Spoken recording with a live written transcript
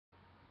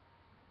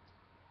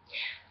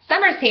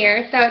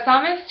here, so it's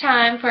almost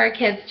time for our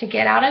kids to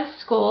get out of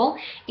school.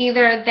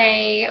 Either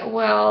they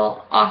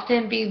will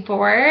often be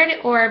bored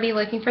or be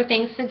looking for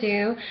things to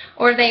do,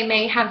 or they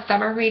may have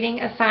summer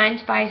reading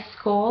assigned by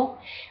school.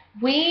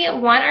 We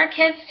want our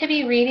kids to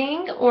be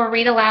reading or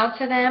read aloud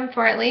to them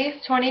for at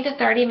least 20 to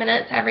 30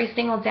 minutes every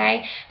single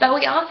day, but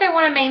we also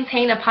want to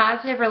maintain a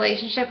positive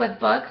relationship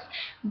with books.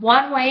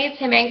 One way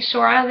to make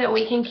sure that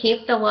we can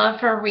keep the love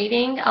for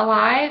reading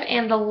alive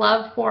and the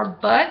love for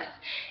books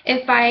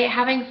is by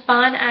having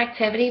fun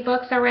activity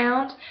books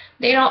around.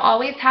 They don't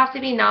always have to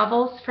be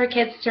novels for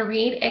kids to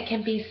read. It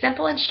can be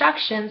simple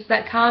instructions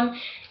that come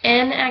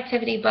in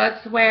activity books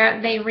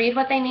where they read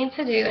what they need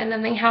to do and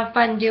then they have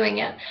fun doing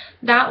it.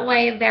 That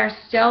way they're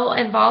still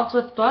involved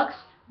with books,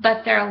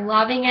 but they're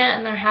loving it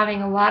and they're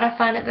having a lot of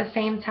fun at the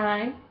same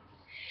time.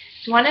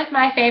 One of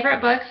my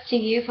favorite books to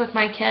use with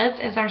my kids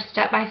is our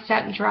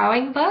step-by-step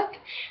drawing book.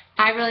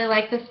 I really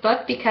like this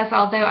book because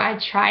although I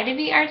try to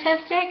be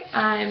artistic,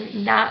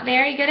 I'm not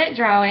very good at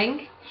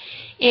drawing.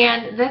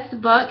 And this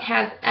book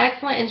has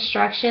excellent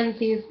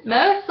instructions,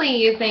 mostly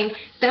using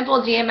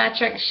simple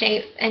geometric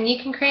shapes, and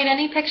you can create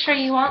any picture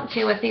you want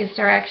to with these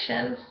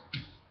directions.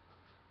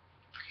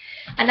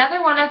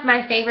 Another one of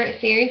my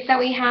favorite series that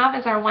we have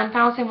is our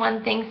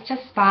 1001 Things to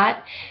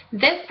Spot.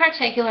 This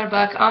particular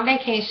book on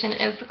vacation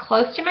is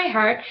close to my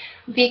heart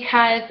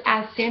because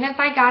as soon as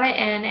I got it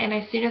in and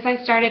as soon as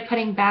I started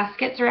putting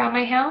baskets around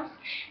my house,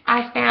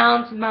 I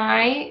found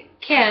my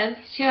kids,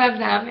 two of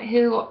them,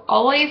 who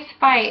always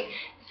fight,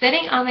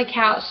 sitting on the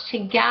couch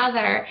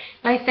together.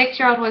 My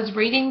 6-year-old was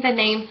reading the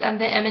names of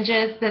the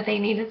images that they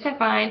needed to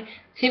find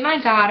to my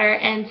daughter,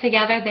 and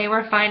together they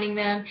were finding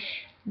them.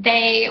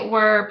 They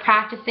were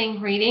practicing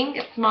reading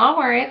small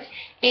words,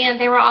 and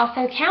they were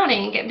also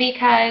counting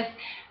because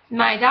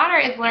my daughter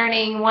is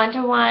learning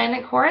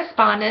one-to-one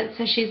correspondence,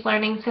 so she's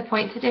learning to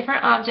point to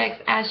different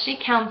objects as she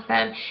counts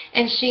them,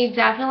 and she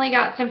definitely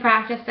got some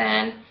practice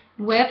in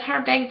with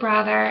her big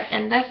brother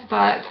in this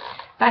book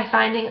by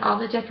finding all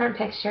the different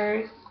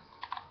pictures.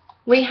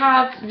 We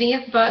have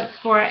these books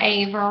for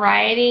a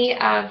variety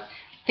of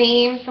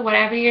themes,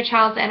 whatever your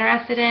child's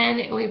interested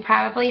in. We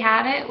probably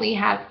have it. We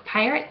have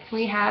pirates,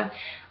 we have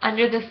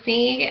under the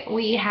sea,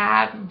 we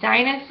have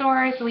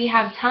dinosaurs, we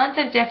have tons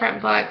of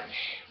different books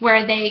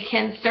where they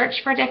can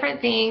search for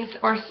different things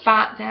or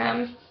spot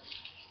them.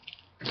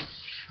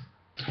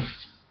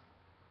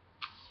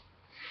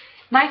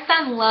 My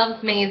son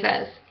loves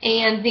mazes,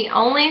 and the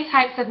only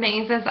types of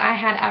mazes I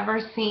had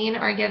ever seen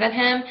or given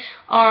him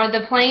are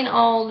the plain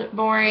old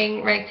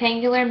boring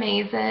rectangular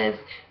mazes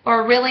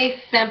or really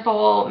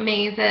simple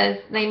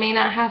mazes. They may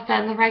not have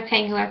been the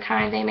rectangular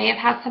kind. They may have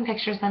had some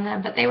pictures in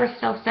them, but they were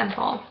still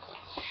simple.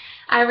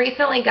 I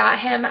recently got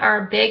him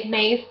our big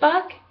maze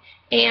book,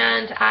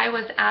 and I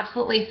was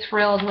absolutely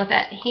thrilled with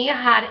it. He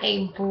had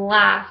a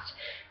blast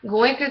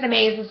going through the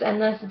mazes in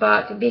this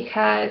book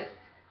because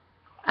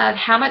of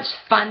how much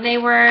fun they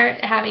were,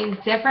 having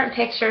different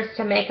pictures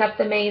to make up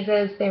the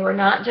mazes. They were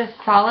not just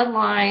solid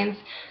lines.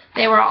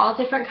 They were all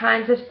different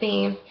kinds of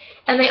themes.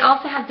 And they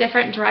also have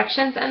different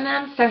directions in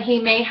them, so he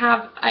may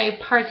have a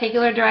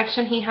particular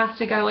direction he has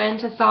to go in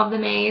to solve the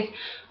maze,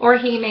 or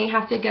he may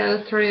have to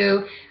go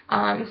through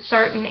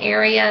certain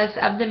areas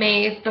of the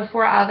maze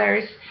before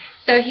others.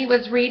 So he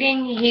was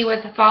reading, he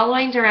was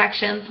following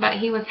directions, but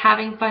he was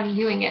having fun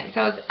doing it.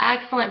 So it was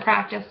excellent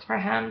practice for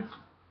him.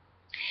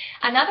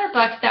 Another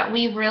book that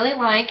we really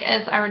like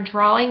is our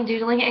drawing,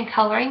 doodling, and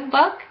coloring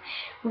book.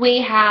 We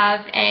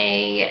have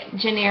a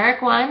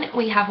generic one,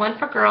 we have one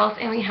for girls,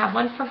 and we have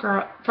one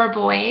for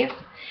boys.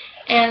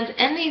 And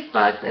in these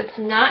books, it's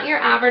not your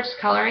average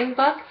coloring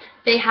book.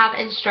 They have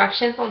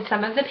instructions on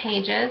some of the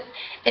pages.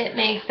 It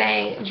may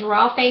say,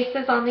 draw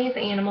faces on these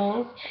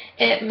animals.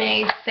 It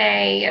may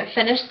say,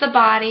 finish the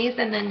bodies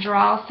and then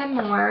draw some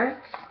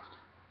more.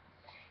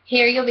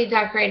 Here you'll be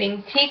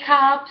decorating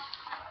teacups.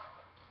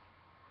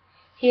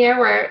 Here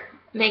we're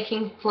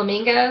making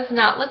flamingos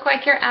not look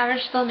like your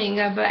average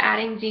flamingo, but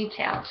adding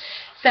detail.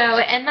 So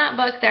in that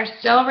book, they're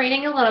still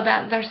reading a little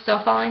bit, they're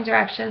still following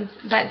directions,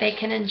 but they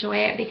can enjoy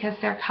it because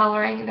they're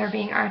coloring, they're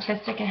being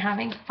artistic and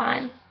having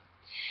fun.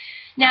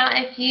 Now,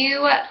 if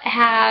you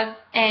have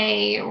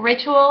a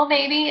ritual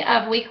maybe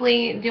of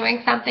weekly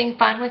doing something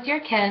fun with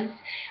your kids,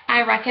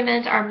 I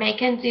recommend our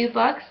Make and Do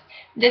books.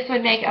 This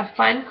would make a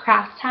fun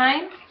craft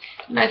time.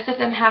 Most of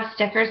them have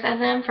stickers in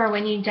them for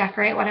when you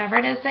decorate whatever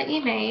it is that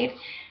you made.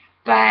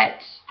 But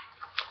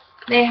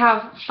they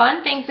have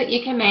fun things that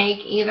you can make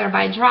either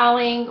by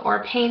drawing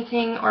or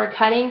painting or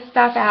cutting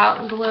stuff out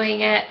and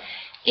gluing it.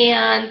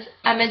 And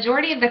a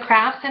majority of the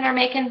crafts in our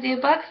Make and Do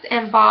books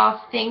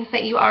involve things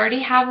that you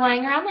already have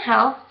lying around the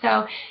house.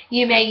 So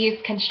you may use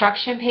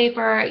construction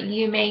paper,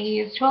 you may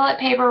use toilet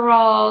paper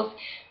rolls,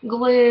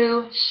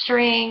 glue,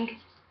 string.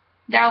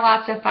 They're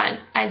lots of fun.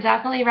 I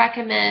definitely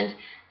recommend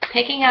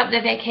picking up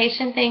the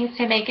vacation things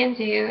to make and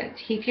do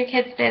to keep your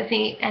kids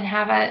busy and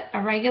have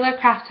a regular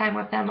craft time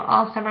with them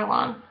all summer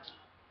long.